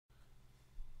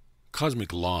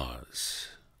Cosmic laws.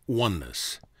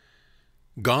 Oneness.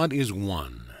 God is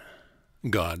one.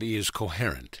 God is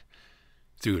coherent.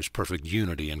 Through His perfect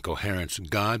unity and coherence,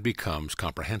 God becomes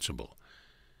comprehensible.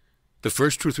 The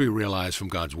first truth we realize from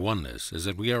God's oneness is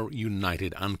that we are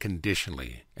united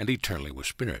unconditionally and eternally with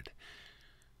Spirit.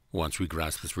 Once we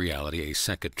grasp this reality, a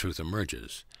second truth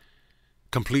emerges.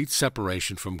 Complete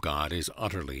separation from God is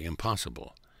utterly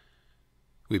impossible.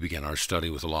 We begin our study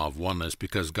with the law of oneness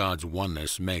because God's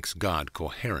oneness makes God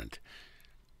coherent.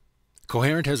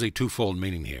 Coherent has a twofold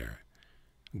meaning here.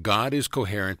 God is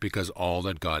coherent because all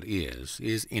that God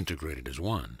is integrated as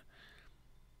one.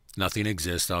 Nothing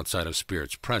exists outside of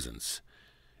Spirit's presence.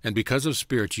 And because of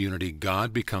Spirit's unity,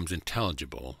 God becomes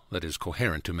intelligible, that is,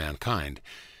 coherent to mankind,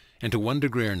 and to one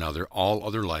degree or another, all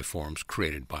other life forms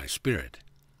created by Spirit.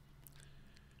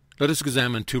 Let us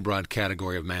examine two broad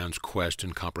categories of man's quest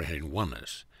in comprehending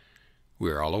oneness. We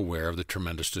are all aware of the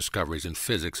tremendous discoveries in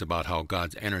physics about how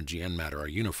God's energy and matter are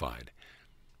unified.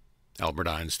 Albert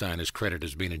Einstein is credited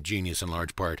as being a genius in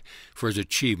large part for his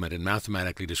achievement in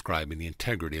mathematically describing the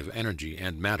integrity of energy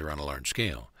and matter on a large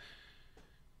scale.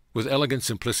 With elegant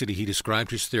simplicity, he described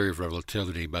his theory of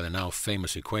relativity by the now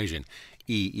famous equation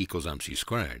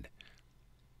E=mc².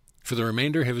 For the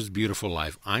remainder of his beautiful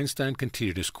life, Einstein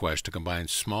continued his quest to combine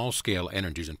small-scale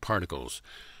energies and particles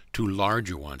to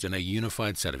larger ones in a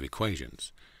unified set of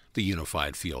equations, the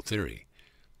unified field theory.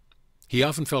 He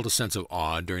often felt a sense of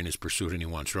awe during his pursuit, and he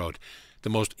once wrote, "The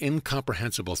most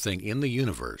incomprehensible thing in the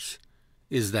universe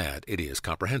is that it is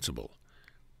comprehensible."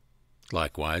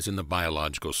 Likewise, in the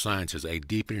biological sciences, a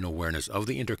deepening awareness of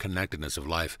the interconnectedness of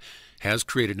life has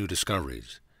created new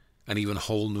discoveries, and even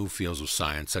whole new fields of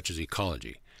science such as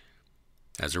ecology.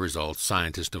 As a result,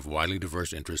 scientists of widely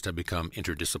diverse interests have become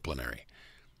interdisciplinary.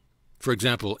 For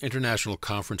example, international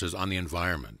conferences on the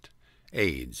environment,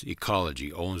 AIDS,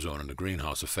 ecology, ozone, and the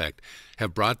greenhouse effect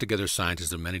have brought together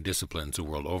scientists of many disciplines the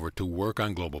world over to work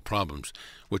on global problems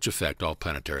which affect all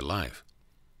planetary life.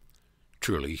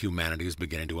 Truly, humanity is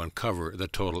beginning to uncover the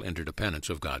total interdependence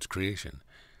of God's creation.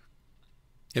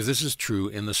 If this is true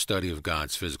in the study of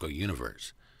God's physical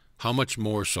universe, how much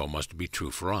more so must it be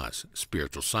true for us,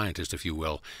 spiritual scientists, if you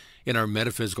will, in our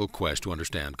metaphysical quest to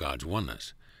understand God's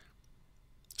oneness?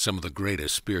 Some of the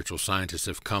greatest spiritual scientists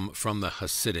have come from the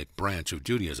Hasidic branch of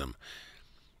Judaism.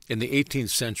 In the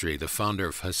 18th century, the founder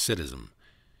of Hasidism,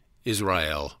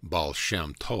 Israel Baal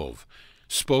Shem Tov,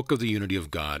 spoke of the unity of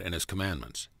God and His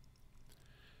commandments.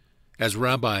 As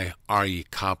Rabbi Aryeh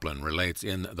Kaplan relates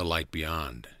in The Light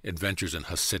Beyond, Adventures in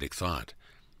Hasidic Thought,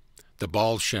 the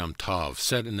Baal Shem Tov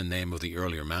said in the name of the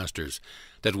earlier masters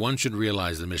that one should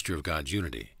realize the mystery of God's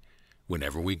unity.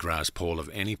 Whenever we grasp hold of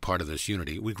any part of this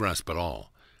unity, we grasp it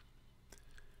all.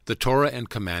 The Torah and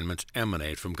commandments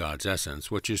emanate from God's essence,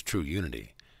 which is true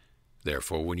unity.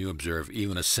 Therefore, when you observe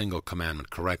even a single commandment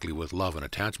correctly with love and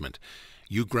attachment,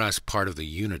 you grasp part of the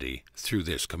unity through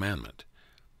this commandment.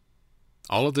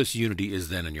 All of this unity is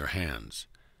then in your hands.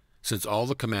 Since all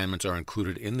the commandments are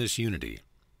included in this unity,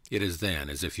 it is then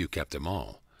as if you kept them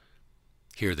all.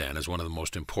 Here, then, is one of the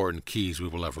most important keys we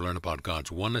will ever learn about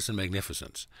God's oneness and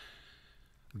magnificence.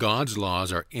 God's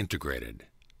laws are integrated,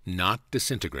 not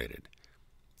disintegrated.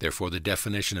 Therefore, the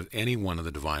definition of any one of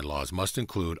the divine laws must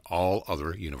include all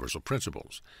other universal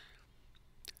principles.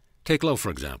 Take love,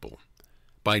 for example.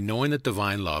 By knowing that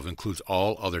divine love includes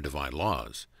all other divine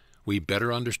laws, we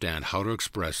better understand how to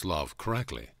express love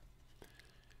correctly.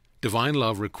 Divine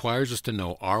love requires us to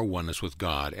know our oneness with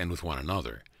God and with one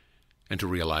another, and to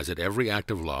realize that every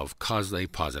act of love causes a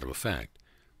positive effect.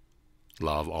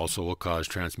 Love also will cause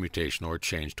transmutation or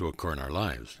change to occur in our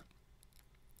lives.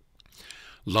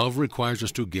 Love requires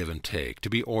us to give and take,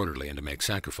 to be orderly, and to make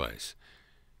sacrifice.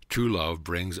 True love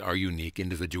brings our unique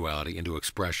individuality into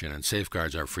expression and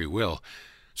safeguards our free will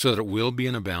so that it will be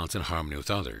in a balance and harmony with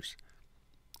others.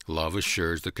 Love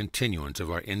assures the continuance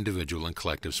of our individual and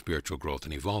collective spiritual growth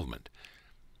and evolvement.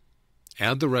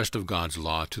 Add the rest of God's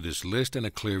law to this list and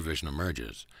a clear vision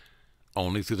emerges.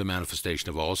 Only through the manifestation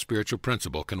of all spiritual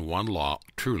principle can one law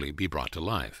truly be brought to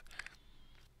life.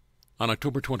 On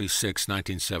October 26,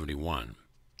 1971,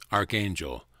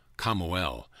 Archangel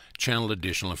Chamuel channeled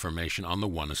additional information on the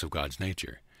oneness of God's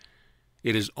nature.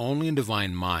 It is only in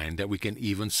divine mind that we can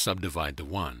even subdivide the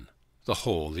one, the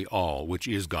whole, the all, which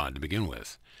is God to begin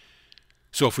with.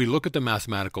 So if we look at the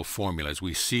mathematical formulas,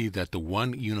 we see that the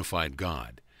one unified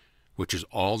God, which is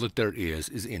all that there is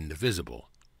indivisible.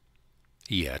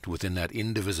 Yet within that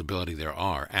indivisibility there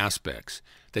are aspects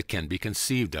that can be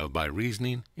conceived of by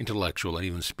reasoning, intellectual, and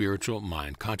even spiritual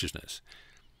mind consciousness.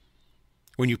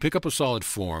 When you pick up a solid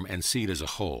form and see it as a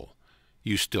whole,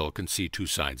 you still can see two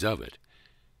sides of it.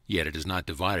 yet it is not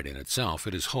divided in itself,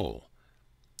 it is whole.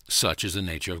 Such is the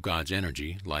nature of God's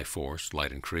energy, life force,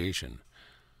 light, and creation.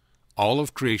 All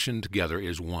of creation together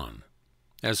is one,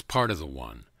 as part of the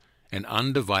one, and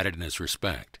undivided in its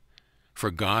respect,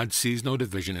 for God sees no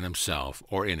division in himself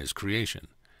or in his creation.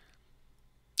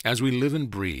 As we live and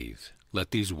breathe,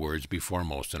 let these words be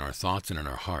foremost in our thoughts and in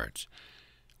our hearts.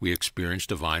 We experience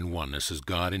divine oneness as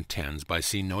God intends by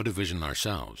seeing no division in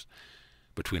ourselves,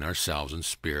 between ourselves and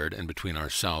spirit, and between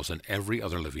ourselves and every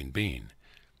other living being.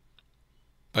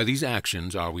 By these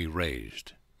actions are we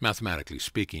raised, mathematically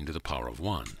speaking, to the power of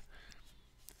one.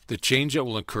 The change that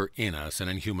will occur in us and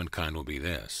in humankind will be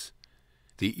this: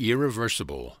 the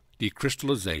irreversible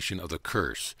decrystallization of the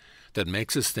curse that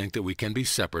makes us think that we can be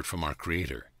separate from our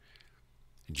Creator.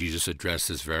 Jesus addressed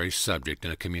this very subject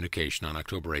in a communication on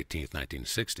October 18,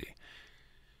 1960.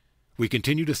 We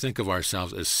continue to think of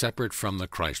ourselves as separate from the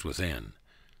Christ within,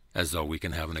 as though we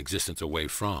can have an existence away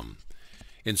from,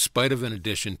 in spite of an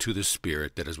addition to the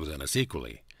Spirit that is within us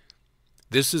equally.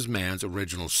 This is man's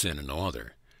original sin and no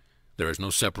other. There is no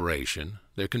separation.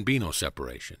 There can be no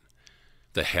separation.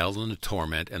 The hell and the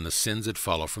torment and the sins that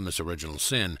follow from this original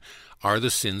sin are the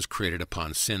sins created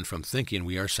upon sin from thinking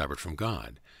we are separate from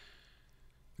God.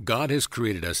 God has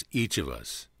created us, each of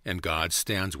us, and God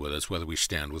stands with us whether we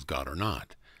stand with God or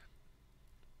not.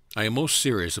 I am most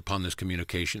serious upon this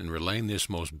communication in relaying this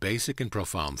most basic and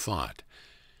profound thought.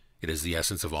 It is the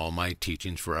essence of all my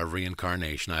teachings for every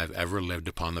incarnation I have ever lived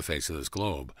upon the face of this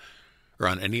globe, or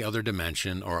on any other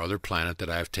dimension or other planet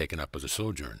that I have taken up as a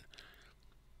sojourn.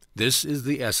 This is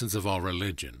the essence of all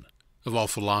religion, of all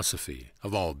philosophy,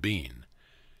 of all being.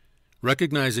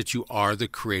 Recognize that you are the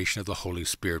creation of the Holy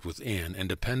Spirit within, and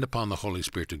depend upon the Holy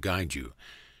Spirit to guide you,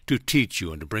 to teach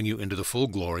you, and to bring you into the full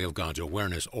glory of God's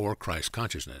awareness or Christ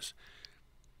consciousness.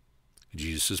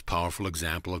 Jesus' powerful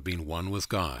example of being one with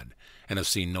God and of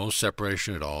seeing no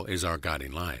separation at all is our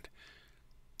guiding light.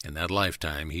 In that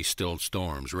lifetime, he stilled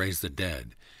storms, raised the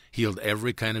dead, healed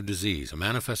every kind of disease,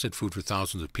 manifested food for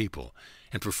thousands of people,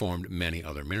 and performed many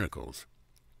other miracles.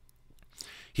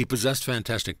 He possessed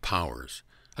fantastic powers,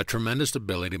 a tremendous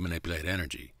ability to manipulate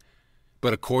energy.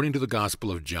 But according to the Gospel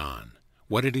of John,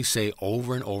 what did he say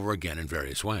over and over again in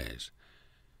various ways?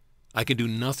 I can do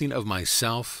nothing of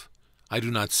myself. I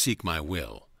do not seek my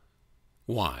will.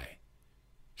 Why?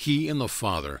 He and the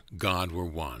Father, God, were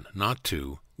one, not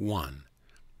two, one.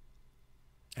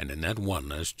 And in that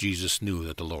oneness, Jesus knew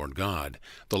that the Lord God,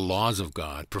 the laws of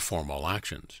God, perform all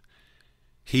actions.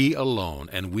 He alone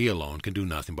and we alone can do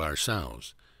nothing by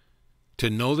ourselves. To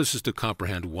know this is to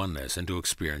comprehend oneness and to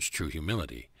experience true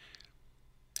humility.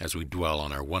 As we dwell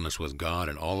on our oneness with God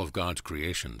and all of God's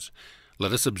creations,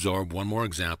 let us absorb one more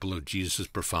example of Jesus'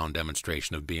 profound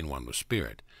demonstration of being one with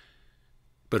Spirit.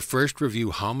 But first review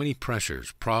how many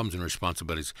pressures, problems, and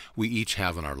responsibilities we each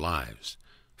have in our lives: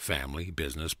 family,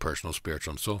 business, personal,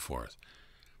 spiritual, and so forth.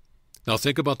 Now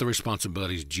think about the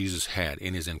responsibilities Jesus had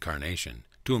in his incarnation,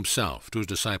 to himself, to his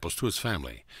disciples, to his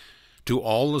family, to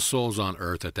all the souls on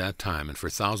earth at that time and for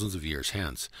thousands of years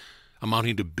hence,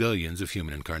 amounting to billions of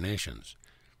human incarnations.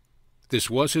 This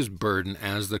was his burden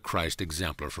as the Christ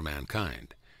exemplar for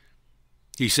mankind.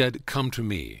 He said, "Come to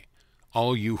me,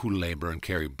 all you who labor and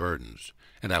carry burdens,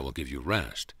 and I will give you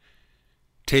rest.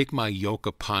 Take my yoke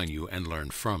upon you and learn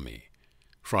from me,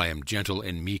 for I am gentle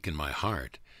and meek in my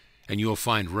heart, and you will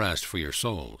find rest for your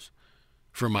souls.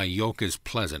 For my yoke is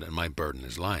pleasant and my burden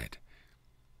is light."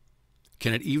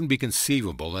 Can it even be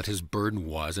conceivable that his burden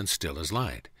was and still is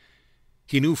light?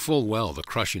 He knew full well the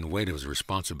crushing weight of his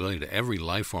responsibility to every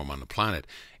life form on the planet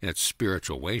in its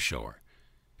spiritual way-shower,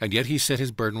 and yet he said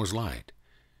his burden was light.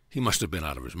 He must have been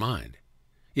out of his mind.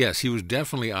 Yes, he was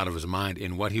definitely out of his mind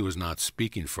in what he was not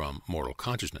speaking from mortal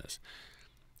consciousness.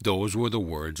 Those were the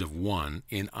words of one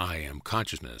in I Am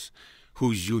consciousness,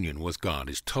 whose union with God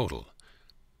is total.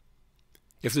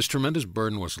 If this tremendous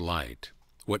burden was light,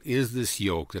 what is this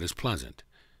yoke that is pleasant?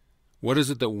 What is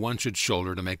it that one should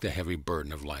shoulder to make the heavy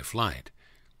burden of life light?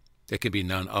 It can be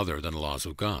none other than the laws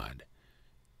of God.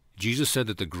 Jesus said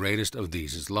that the greatest of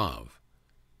these is love.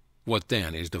 What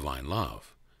then is divine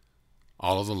love?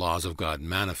 All of the laws of God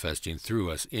manifesting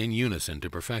through us in unison to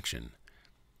perfection.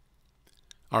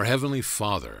 Our Heavenly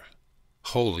Father,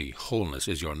 holy, wholeness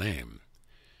is your name.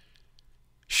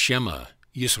 Shema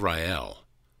Yisrael,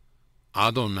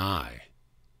 Adonai,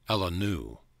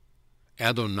 Elanu,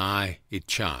 Adonai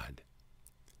Echad.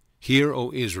 Hear,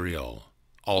 O Israel,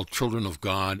 all children of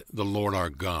God, the Lord our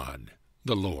God,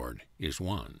 the Lord is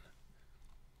one.